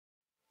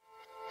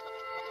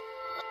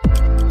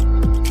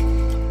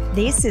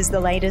This is the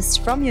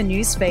latest from your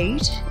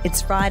newsfeed. It's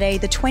Friday,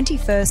 the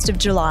 21st of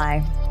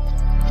July.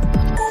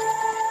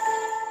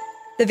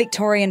 The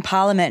Victorian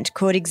Parliament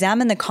could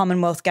examine the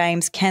Commonwealth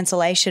Games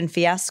cancellation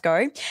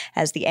fiasco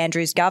as the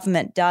Andrews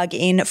government dug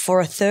in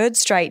for a third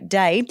straight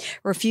day,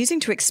 refusing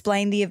to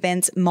explain the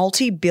event's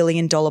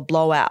multi-billion-dollar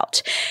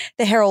blowout.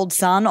 The Herald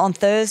Sun on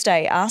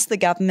Thursday asked the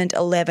government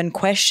 11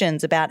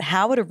 questions about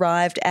how it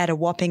arrived at a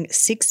whopping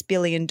 $6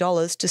 billion to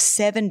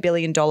 $7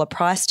 billion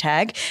price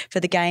tag for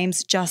the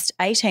Games just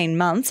 18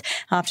 months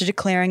after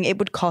declaring it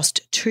would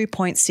cost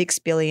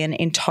 $2.6 billion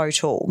in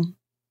total.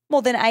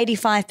 More than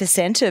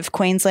 85% of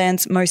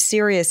Queensland's most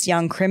serious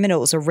young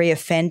criminals are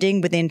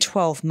reoffending within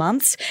 12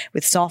 months,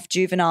 with soft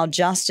juvenile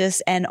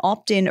justice and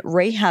opt-in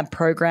rehab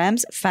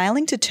programs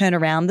failing to turn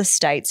around the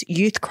state's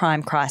youth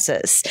crime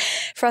crisis.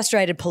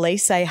 Frustrated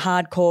police say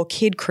hardcore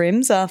kid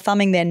crims are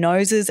thumbing their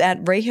noses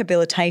at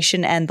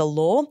rehabilitation and the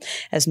law,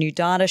 as new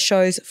data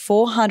shows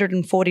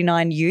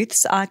 449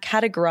 youths are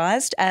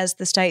categorised as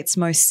the state's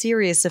most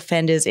serious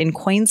offenders in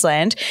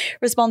Queensland,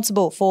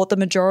 responsible for the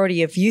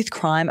majority of youth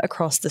crime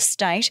across the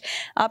state,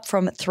 up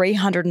from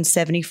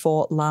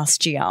 374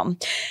 last year.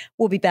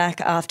 We'll be back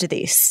after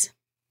this.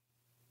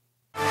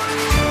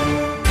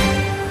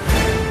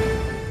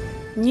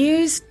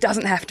 News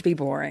doesn't have to be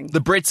boring.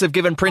 The Brits have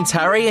given Prince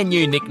Harry a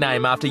new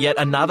nickname after yet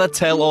another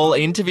tell-all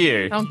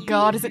interview. Oh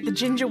God, is it the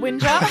Ginger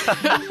Whinger?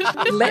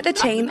 Let the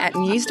team at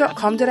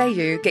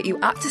news.com.au get you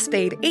up to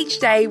speed each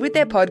day with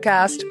their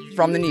podcast,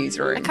 From the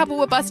Newsroom. A couple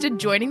were busted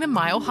joining the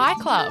Mile High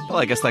Club. Well,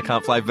 I guess they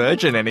can't fly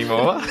Virgin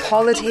anymore.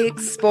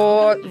 Politics,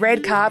 sport,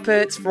 red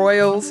carpets,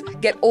 royals.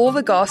 Get all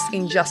the goss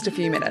in just a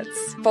few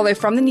minutes. Follow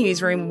From the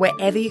Newsroom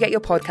wherever you get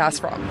your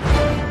podcasts from.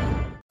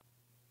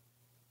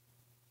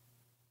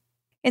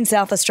 In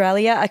South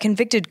Australia, a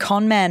convicted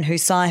conman who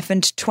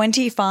siphoned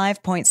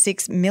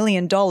 $25.6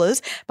 million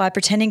by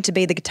pretending to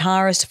be the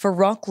guitarist for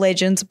rock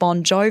legends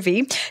Bon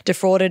Jovi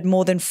defrauded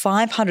more than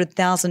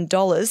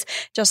 $500,000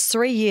 just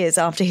 3 years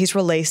after his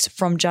release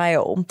from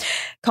jail.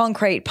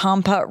 Concrete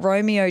pumper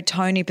Romeo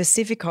Tony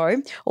Pacifico,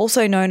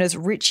 also known as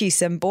Richie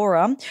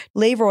Sambora,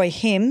 Leroy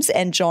Hims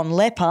and John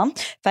Lepper,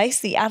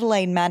 faced the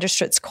Adelaide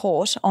Magistrates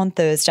Court on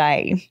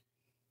Thursday.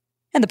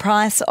 And the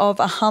price of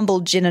a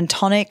humble gin and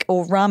tonic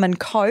or rum and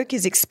coke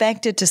is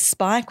expected to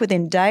spike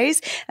within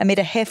days amid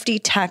a hefty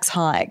tax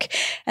hike.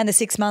 And the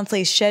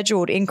 6-monthly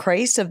scheduled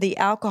increase of the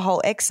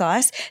alcohol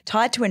excise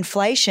tied to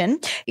inflation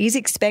is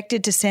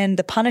expected to send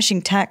the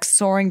punishing tax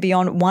soaring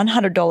beyond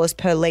 $100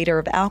 per litre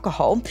of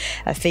alcohol,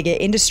 a figure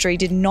industry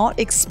did not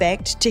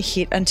expect to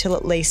hit until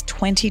at least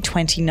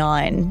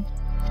 2029.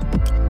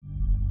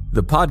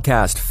 The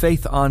podcast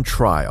Faith on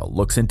Trial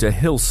looks into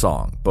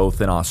Hillsong,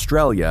 both in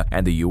Australia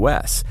and the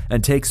US,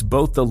 and takes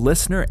both the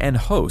listener and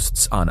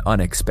hosts on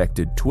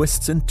unexpected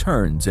twists and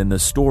turns in the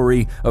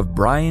story of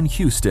Brian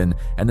Houston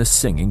and the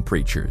Singing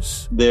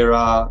Preachers. There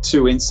are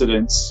 2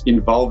 incidents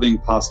involving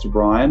Pastor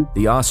Brian.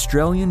 The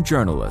Australian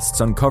journalists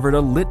uncovered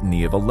a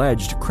litany of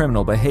alleged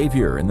criminal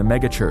behaviour in the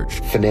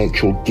megachurch.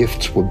 Financial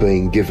gifts were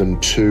being given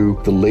to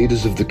the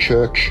leaders of the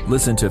church.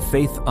 Listen to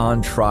Faith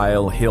on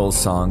Trial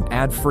Hillsong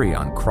ad-free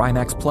on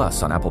Crimex Plus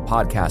on Apple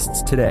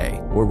Podcasts today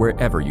or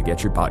wherever you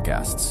get your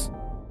podcasts.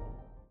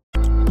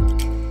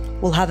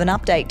 We'll have an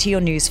update to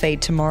your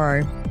newsfeed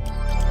tomorrow.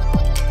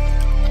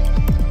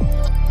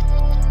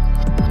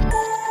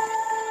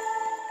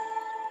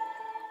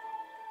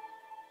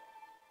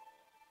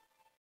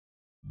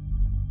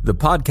 The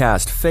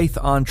podcast Faith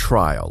on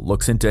Trial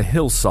looks into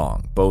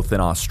Hillsong, both in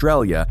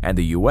Australia and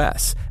the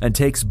US, and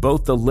takes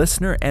both the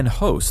listener and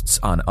hosts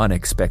on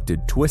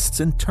unexpected twists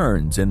and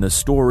turns in the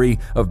story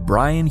of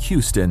Brian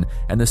Houston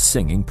and the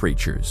Singing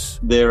Preachers.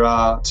 There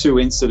are 2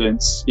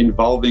 incidents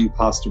involving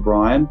Pastor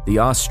Brian. The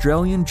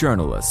Australian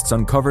journalists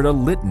uncovered a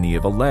litany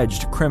of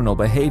alleged criminal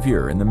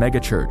behaviour in the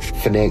megachurch.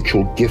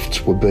 Financial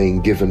gifts were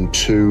being given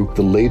to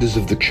the leaders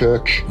of the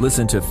church.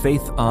 Listen to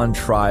Faith on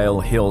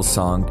Trial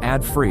Hillsong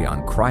ad-free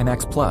on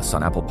Crimex Plus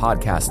on Apple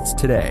Podcasts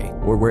today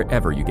or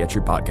wherever you get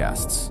your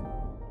podcasts.